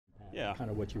Yeah. kind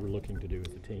of what you were looking to do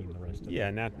as a team the rest of it.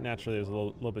 Yeah, naturally it was a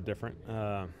little bit different.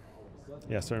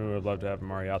 Yeah, certainly would love to have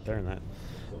Amari out there, and that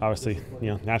obviously,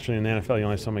 naturally in the NFL you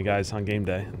only have so many guys on game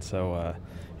day, and so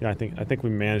I think we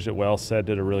managed it well. Said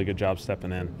did a really good job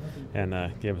stepping in,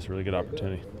 and gave us a really good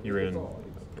opportunity. You ran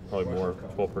probably more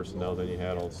 12 personnel than you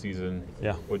had all season.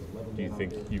 Yeah. What do you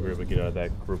think you were able to get out of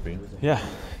that grouping? Yeah,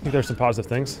 I think there's some positive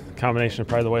things. Combination of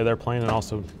probably the way they're playing, and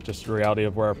also just the reality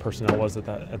of where our personnel was at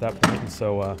that point. And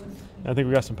so I think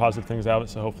we got some positive things out of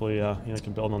it. So hopefully,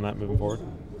 can build on that moving forward.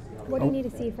 What do you need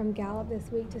to see from Gallup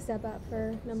this week to step up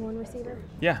for #1 receiver?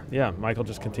 Yeah. Michael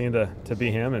just continued to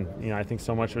be him, and I think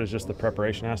so much of it is just the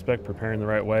preparation aspect, preparing the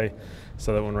right way,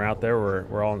 so that when we're out there,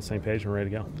 we're all on the same page and ready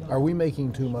to go. Are we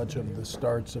making too much of the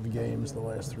starts of games the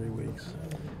last 3 weeks?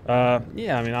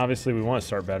 Yeah, I mean, obviously we want to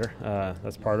start better.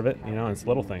 That's part of it. It's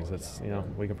little things. It's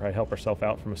we can probably help ourselves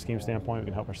out from a scheme standpoint. We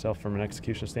can help ourselves from an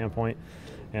execution standpoint,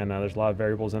 and there's a lot of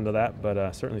variables into that.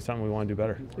 But certainly something we want to do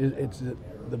better.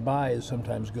 The bye is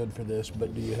sometimes good for this,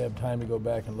 but do you have time to go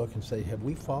back and look and say, have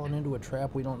we fallen into a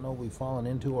trap we don't know we've fallen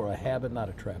into, or a habit, not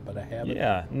a trap, but a habit?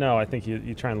 Yeah, no, I think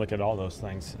you try and look at all those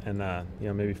things, and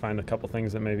maybe find a couple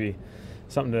things that maybe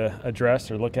something to address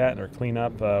or look at or clean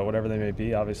up, whatever they may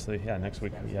be. Obviously, next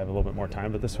week you have a little bit more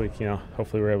time, but this week,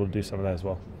 hopefully we're able to do some of that as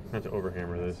well. Not to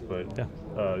overhammer this, but yeah.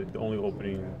 The only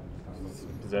opening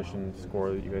possession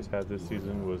score that you guys had this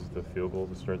season was the field goal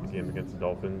to start the game against the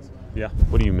Dolphins. Yeah.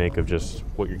 What do you make of just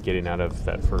what you're getting out of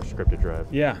that first scripted drive?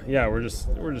 Yeah, we're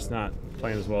just not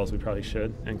playing as well as we probably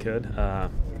should and could.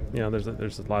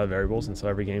 There's a lot of variables, and so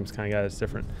every game's kind of got its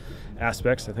different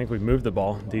aspects. I think we've moved the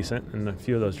ball decent in a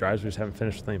few of those drives. We just haven't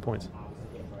finished with any points.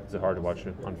 Is it hard to watch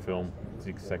it on film?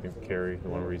 Zeke's second carry, the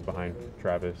one where he's behind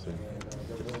Travis, and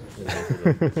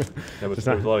there was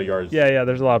a lot of yards. Yeah,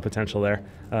 there's a lot of potential there.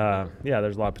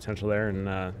 There's a lot of potential there,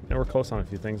 and we're close on a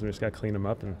few things. We just got to clean them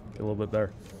up and get a little bit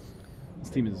better.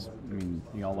 This team is,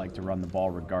 you all like to run the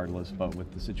ball regardless, but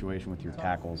with the situation with your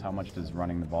tackles, how much does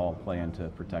running the ball play into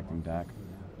protecting Dak?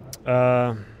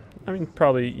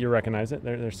 Probably you recognize it.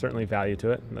 There's certainly value to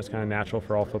it. That's kind of natural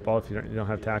for all football if you don't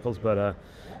have tackles. But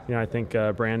I think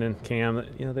Brandon, Cam,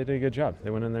 they did a good job. They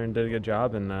went in there and did a good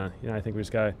job, and I think we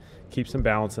just got to keep some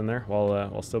balance in there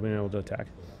while still being able to attack.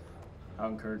 How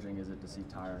encouraging is it to see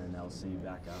Tyron and LC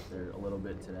back out there a little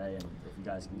bit today, and if you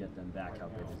guys can get them back, how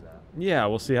big is that? Yeah,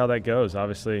 we'll see how that goes.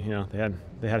 Obviously,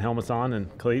 they had helmets on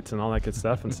and cleats and all that good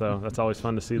stuff, and so that's always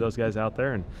fun to see those guys out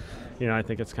there. And I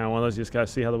think it's kind of one of those, you just got to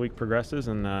see how the week progresses,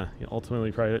 and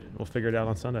ultimately probably we'll figure it out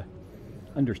on Sunday.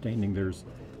 Understanding there's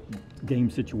game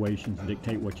situations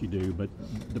dictate what you do, but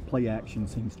the play action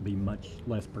seems to be much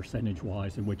less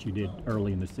percentage-wise than what you did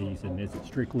early in the season. Is it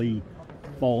strictly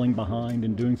falling behind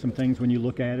and doing some things when you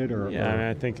look at it, or?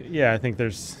 I think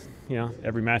there's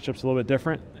every matchup's a little bit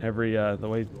different. Every the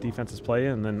way defenses play,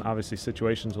 and then obviously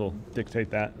situations will dictate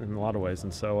that in a lot of ways.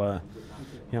 And so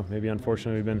maybe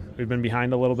unfortunately we've been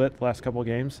behind a little bit the last couple of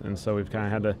games, and so we've kind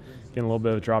of had to get in a little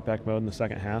bit of drop back mode in the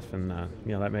second half, and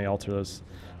that may alter those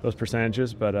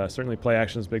percentages, but certainly play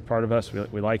action is a big part of us.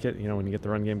 We like it. When you get the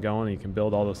run game going and you can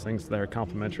build all those things that are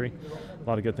complementary, a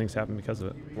lot of good things happen because of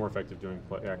it. More effective doing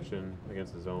play action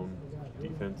against the zone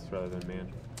defense rather than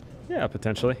man? Yeah,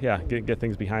 potentially. Yeah, get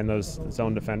things behind those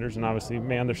zone defenders, and obviously,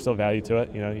 man, there's still value to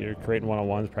it. You're creating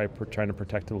one-on-ones, probably trying to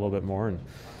protect it a little bit more, and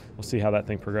we'll see how that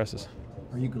thing progresses.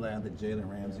 Are you glad that Jalen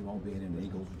Ramsey won't be in an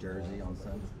Eagles jersey on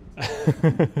Sunday?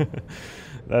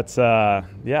 That's saw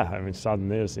the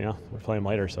news. We're playing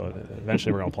later, so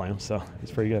eventually we're gonna play him. So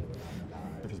it's pretty good.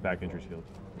 If his back injury's healed.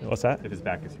 What's that? If his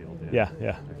back is healed.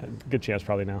 Yeah. Good chance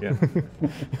probably now. Yeah.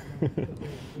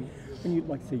 And you'd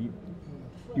like to see,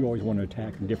 you always want to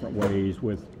attack in different ways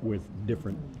with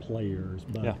different players,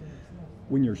 but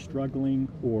when you're struggling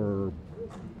or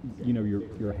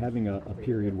you're having a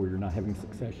period where you're not having the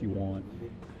success you want,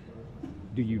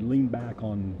 do you lean back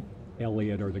on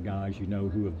Elliott or the guys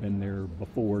who have been there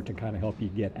before to kind of help you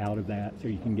get out of that so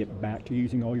you can get back to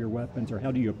using all your weapons, or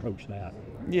how do you approach that?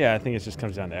 Yeah, I think it just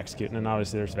comes down to executing, and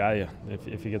obviously there's value.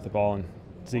 If you get the ball in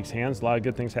Zeke's hands, a lot of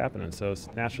good things happen, and so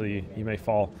naturally you may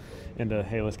fall into,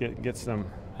 hey, let's get some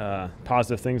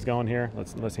positive things going here.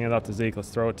 Let's hand it off to Zeke. Let's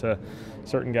throw it to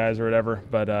certain guys or whatever.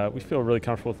 But we feel really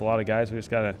comfortable with a lot of guys. We just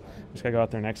gotta go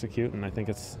out there and execute. And I think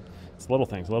it's little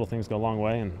things. Little things go a long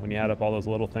way. And when you add up all those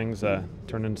little things,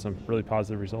 turn into some really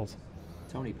positive results.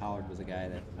 Tony Pollard was a guy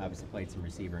that obviously played some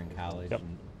receiver in college. Yep.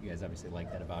 And You guys obviously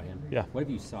like that about him. Yeah. What have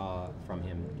you saw from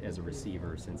him as a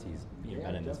receiver since he's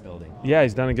been in this building? Yeah,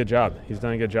 he's done a good job. He's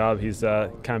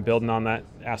kind of building on that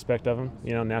aspect of him.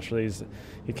 Naturally,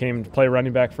 he came to play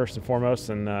running back first and foremost,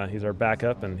 and he's our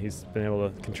backup, and he's been able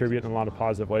to contribute in a lot of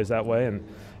positive ways that way. And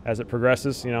as it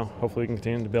progresses, hopefully we can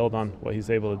continue to build on what he's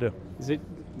able to do. Is it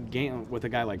with a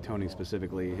guy like Tony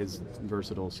specifically, his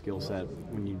versatile skill set,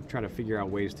 when you try to figure out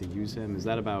ways to use him, is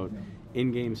that about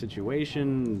in-game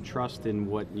situation, trust in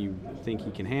what you think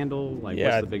he can handle? What's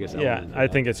the biggest element? I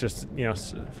think it's just,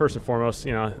 first and foremost,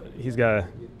 he's got to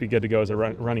be good to go as a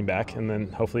running back, and then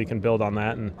hopefully he can build on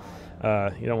that. And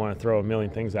you don't want to throw a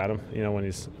million things at him, when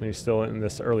he's still in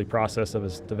this early process of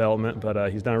his development.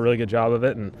 But he's done a really good job of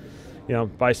it, and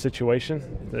by situation,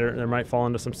 there might fall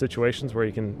into some situations where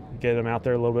you can get him out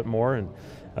there a little bit more, and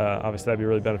obviously that'd be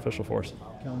really beneficial for us.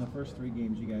 Kellen, the first 3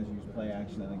 games you guys used play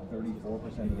action, I think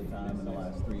 34% of the time. In the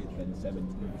last 3, it's been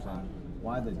 17%.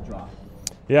 Why the drop?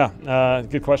 Yeah,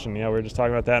 good question. We were just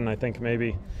talking about that, and I think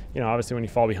maybe, obviously when you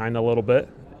fall behind a little bit,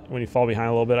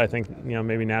 I think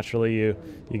maybe naturally you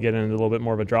get into a little bit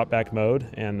more of a drop back mode,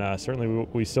 and certainly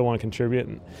we still want to contribute.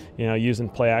 And using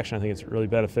play action, I think it's really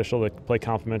beneficial to play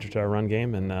complementary to our run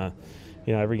game, and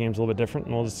every game's a little bit different,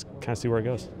 and we'll just kind of see where it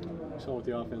goes. We saw what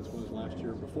the offense was last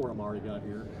year before Amari got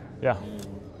here. Yeah. And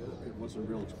it wasn't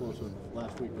real explosive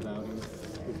last week without him.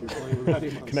 If you're playing without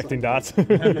him on Connecting Sunday, dots. how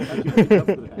do you make up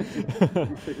for that?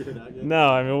 You figured it out yet? No,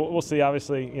 I mean we'll see.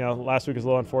 Obviously, last week was a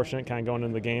little unfortunate, kind of going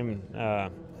into the game.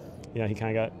 He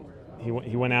kind of he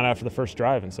went out after the first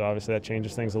drive, and so obviously that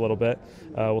changes things a little bit.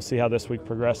 We'll see how this week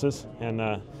progresses,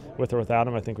 and with or without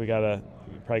him, I think we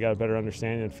probably got a better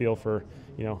understanding and feel for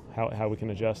how we can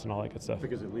adjust and all that good stuff.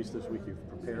 Because at least this week you've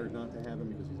prepared not to have him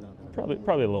because he's not going to.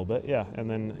 Probably a little bit, yeah. And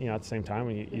then at the same time,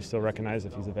 when you still recognize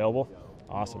if he's available,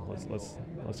 awesome.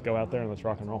 Let's go out there and let's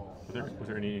rock and roll. Was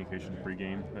there any indication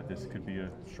pre-game that this could be a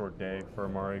short day for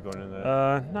Amari going into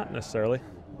that? Not necessarily.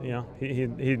 He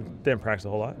didn't practice a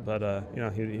whole lot, but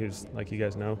he was, like you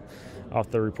guys know,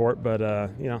 off the report. But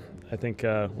I think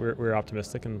we're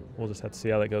optimistic, and we'll just have to see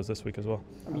how that goes this week as well.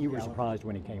 I mean, you were surprised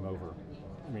when he came over.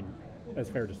 I mean, that's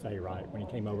fair to say, right? When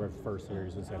he came over the first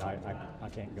series and said, "I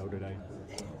can't go today."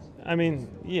 I mean,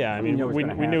 yeah. I mean,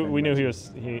 we knew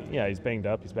he's banged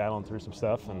up. He's battling through some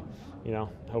stuff, and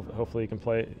hopefully he can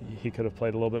play. He could have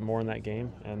played a little bit more in that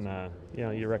game, and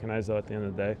you recognize though at the end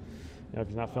of the day, if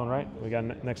he's not feeling right, we got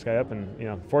next guy up,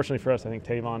 and fortunately for us, I think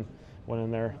Tavon went in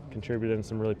there, contributed in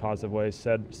some really positive ways.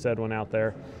 Said went out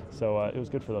there, so it was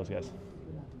good for those guys.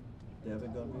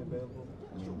 Devin going to be available?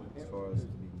 I mean, as far as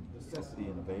being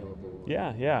available?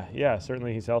 Yeah.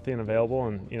 Certainly he's healthy and available,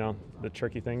 and the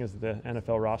tricky thing is the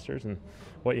NFL rosters and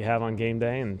what you have on game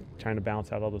day, and trying to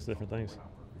balance out all those different things.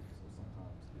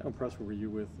 How impressed were you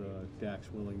with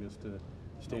Dak's willingness to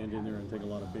stand in there and take a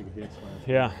lot of big hits last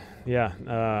week?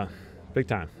 Yeah. Big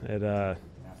time. It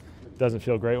doesn't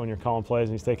feel great when you're calling plays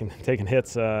and he's taking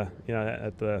hits, at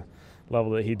the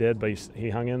level that he did, but he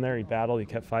hung in there, he battled, he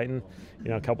kept fighting.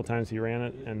 A couple times he ran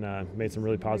it and made some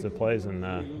really positive plays, and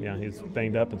he's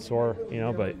banged up and sore,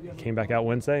 but he came back out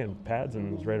Wednesday in pads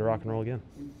and was ready to rock and roll again.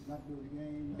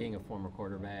 Being a former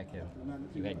quarterback, have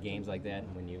you had games like that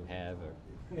when you have,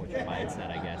 or what's your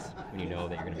mindset, I guess, when you know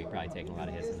that you're going to be probably taking a lot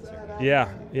of hits in this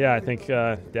area? Yeah, I think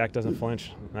Dak doesn't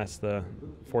flinch. That's the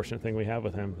fortunate thing we have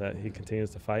with him, that he continues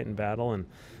to fight and battle, and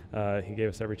he gave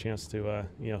us every chance to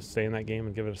stay in that game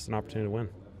and give us an opportunity to win.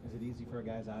 Is it easy for a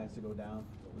guy's eyes to go down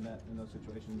in those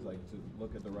situations, like to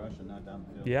look at the rush and not down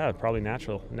the field? Yeah, probably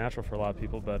natural for a lot of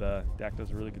people, but Dak does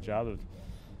a really good job of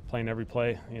playing every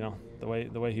play, the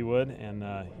way he would, and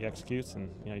he executes, and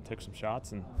he took some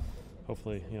shots, and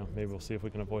hopefully, maybe we'll see if we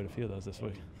can avoid a few of those this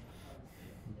week.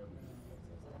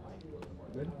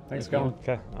 Good. Thanks, Kellen.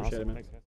 Okay, Appreciate it, man. Thanks, guys.